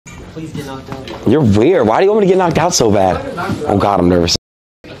Please get knocked out. You're weird. Why do you want me to get knocked out so bad? Oh God, I'm nervous.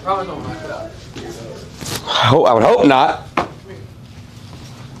 I would hope not.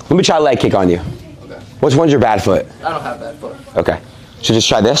 Let me try a leg kick on you. Okay. Which one's your bad foot? I don't have bad foot. Okay. So just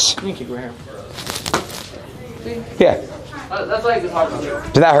try this? You can kick right here. See? Yeah. That's like it's hard.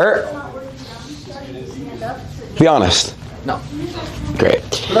 Did that hurt? Be honest. No. Great.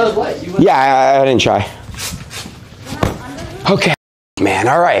 But that was light. Yeah, I didn't try. Okay. Man,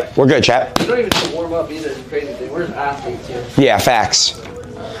 all right. We're good, chat. You don't even need to warm up either. It's a crazy thing. We're just athletes here. Yeah, facts.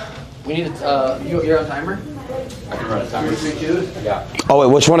 We need to, you're on timer? I can run a timer. 3, 2? Yeah. Oh,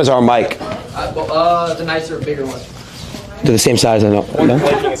 wait, which one is our mic? The nicer, bigger one. They're the same size, I know. One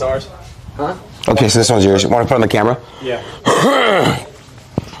blinking is ours. Huh? Okay, so this one's yours. Want to put it on the camera? Yeah.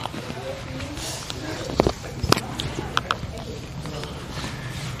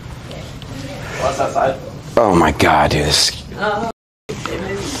 What's that side? Oh my God, dude. This... Oh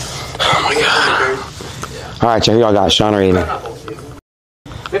my God. All right, Jeff, y'all got it. Sean or Adin?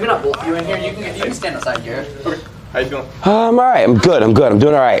 Maybe not both of you in here. You can stand outside, Garrett. Okay. How you feeling? I'm all right. I'm good. I'm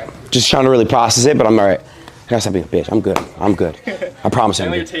doing all right. Just trying to really process it, but I'm all right. I gotta stop being a bitch. I'm good. I promise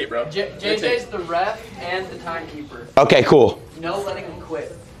I'm Your good. tape, bro. JJ's the ref and the timekeeper. Okay, cool. No letting him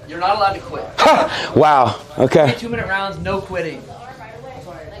quit. You're not allowed to quit. Wow. Okay. 2-minute rounds, no quitting.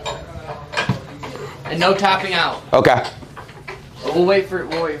 And no tapping out. Okay. But we'll wait for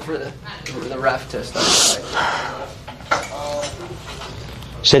the ref to start.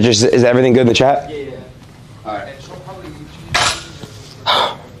 Citrus, is everything good in the chat? Yeah. All right.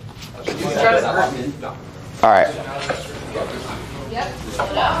 All right.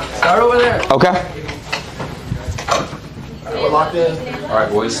 Start over there. Okay. We're locked in. All right,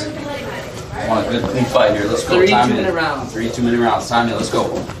 boys. I want a good clean fight here. Let's go. 3 Time it. 2-minute rounds. 3 2-minute rounds. Time it. Let's go.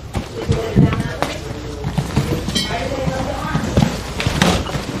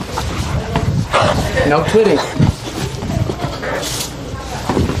 No quitting.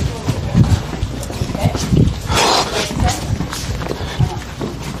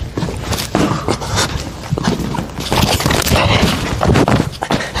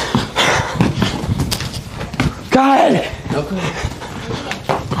 God. No quitting.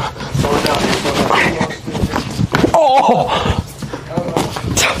 Oh.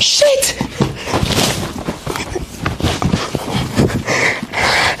 Shit.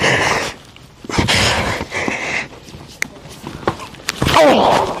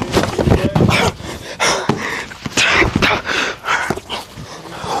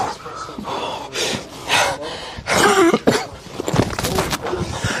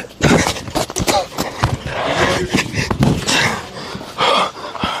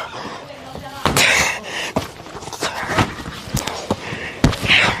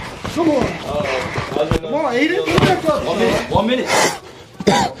 Come on, Adin. Get back up. 1 minute. 1 minute.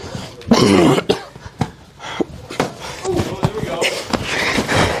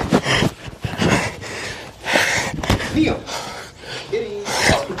 Neil.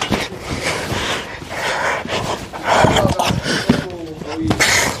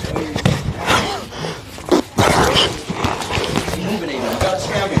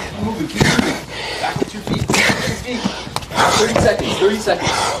 Back with 2 feet. 2 feet. 30 seconds. 30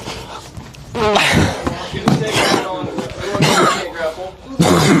 seconds.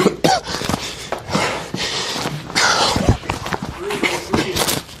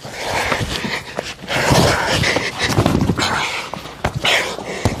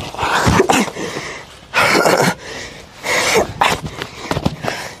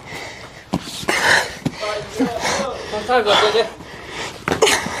 Time's up, JJ.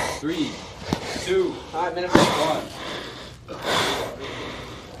 3 2 Alright, minute 1.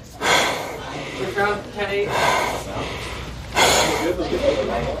 First round, 10-8.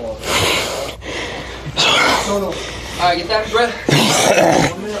 Alright, get that breath.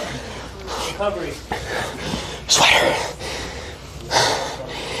 1 minute. Recovery. Sweater.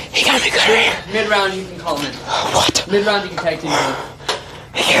 He got me good right here. Mid-round, you can call him in. What? Mid-round, you can tag team him.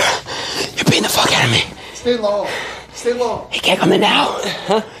 You're beating the fuck out of me. Stay low. Stay low. He can't come in now.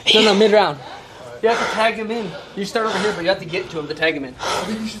 Huh? No, mid-round. You have to tag him in. You start over here, but you have to get to him to tag him in. I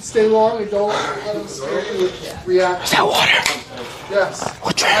think you should stay long and don't let him react. Is that water? Yes.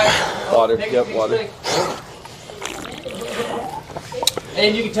 What drink? Water. Take Yep, a water. stick.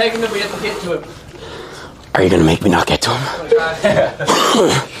 And you can tag him in, but you have to get to him. Are you gonna make me not get to him?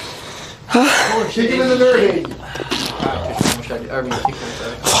 Kick him in the nerve.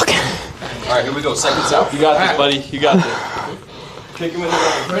 Fucking. All right, here we go. Seconds out. You got this, buddy. You got this. Kick him in the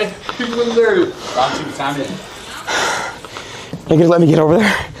nerve. Ready? Kick him in the nerve. Round 2. Time it. You gonna let me get over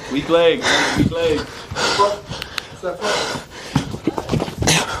there? Weak leg. Weak leg. Step up.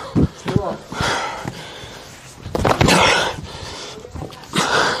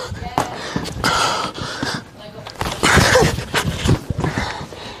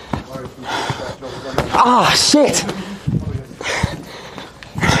 Ah, shit.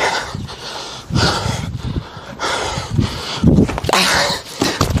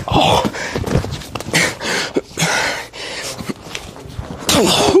 Oh.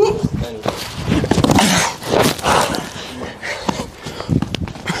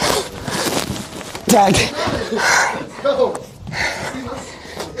 Dad. Go.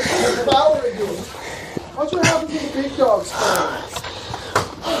 Power again. Watch what happens when the big dog spawns.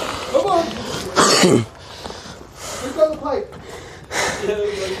 Come on. Who's on the pipe?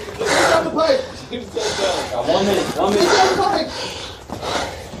 Who's on the pipe? 1 minute. 1 minute. Who's on the pipe?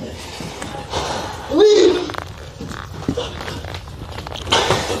 Leave.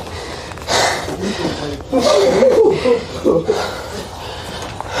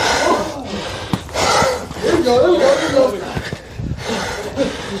 There we go, there we go, there we go.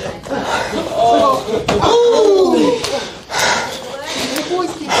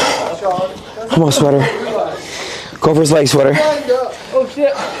 Come on, Sweater. Go for his leg, Sweater. Oh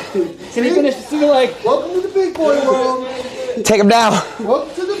shit. Can he finish the single leg? Welcome to the big boy world. Take him down.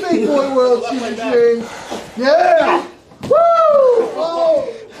 Welcome to the big boy world, Cheesy Train. Yeah! Woo! Oh!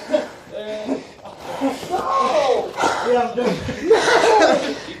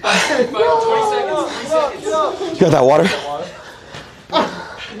 You got that water?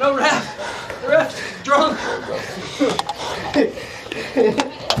 No ref. The ref's drunk.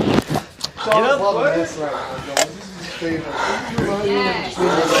 Sean's loving this right now. This is his favorite.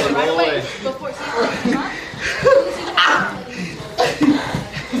 Right away. Before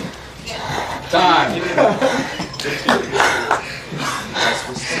Time.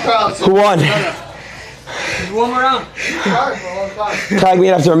 Who won? There's one more round. Tag me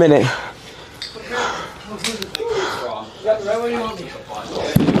in after a minute. Yep, right where you want me.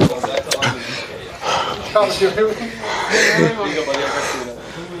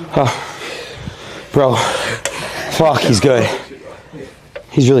 Oh. Bro, fuck, he's good.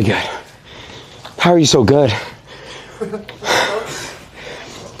 He's really good. How are you so good?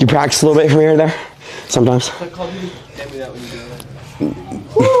 You practice a little bit from here and there? Sometimes. Can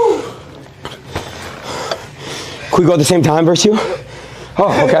we go at the same time versus you?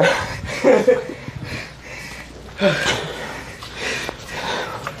 Oh, okay.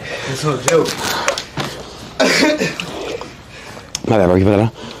 That's no joke. My bad, bro. You put that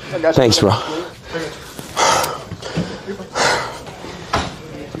on? Thanks, bro. Alright,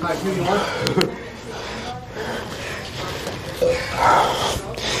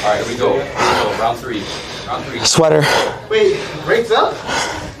 here we go. Round 3. Round 3. Sweater. Wait, breaks up?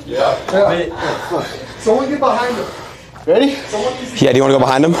 Yeah. Someone get behind him. Ready? Yeah, do you want to go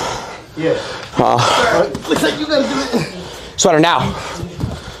behind him? Yeah. Looks like you gotta do it. Sweater, now.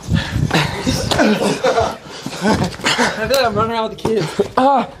 I feel like I'm running around with the kids.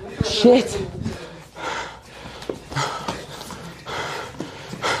 Ah, shit.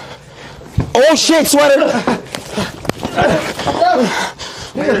 Oh, shit, Sweater.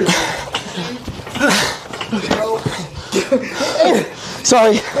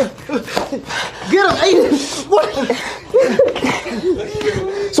 Sorry. Get him, Adin. What?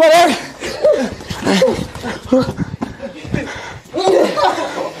 Sweater.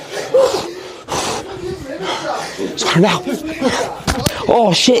 Sweater, now.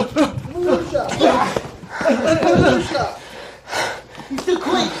 Oh, shit. He's too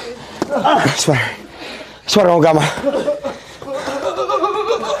quick. Sweater. Sweater, oh, got my.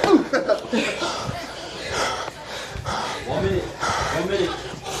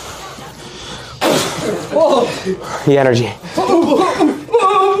 The energy.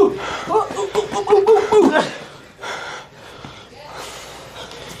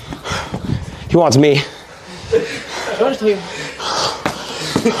 He wants me.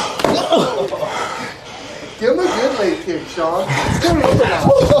 Give him a good leg kick, Sean.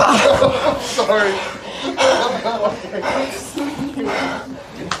 Sorry.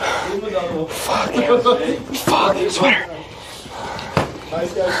 Fuck, Sweater.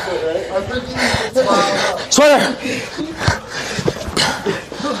 Nice guy split, right? I think you need to Sweater.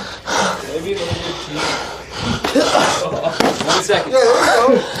 Maybe it'll be 1 second. Yeah, there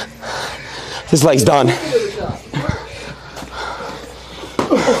we go. His leg's done. 5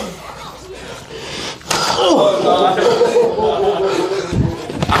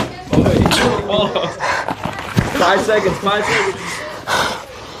 seconds. 5 seconds.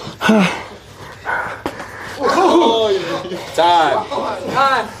 Time.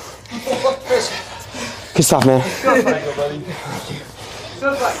 Time. Good stuff, man.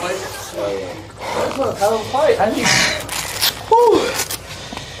 Good fight, boys. That's what a hell of a fight. I think. Woo!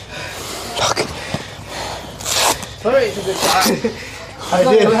 Fuck. Sorry, it's a good shot. I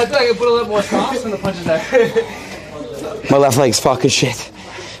did. I feel like I could put a little more sauce in the punches there. My left leg's fucking shit.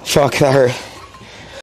 Fuck, that hurt.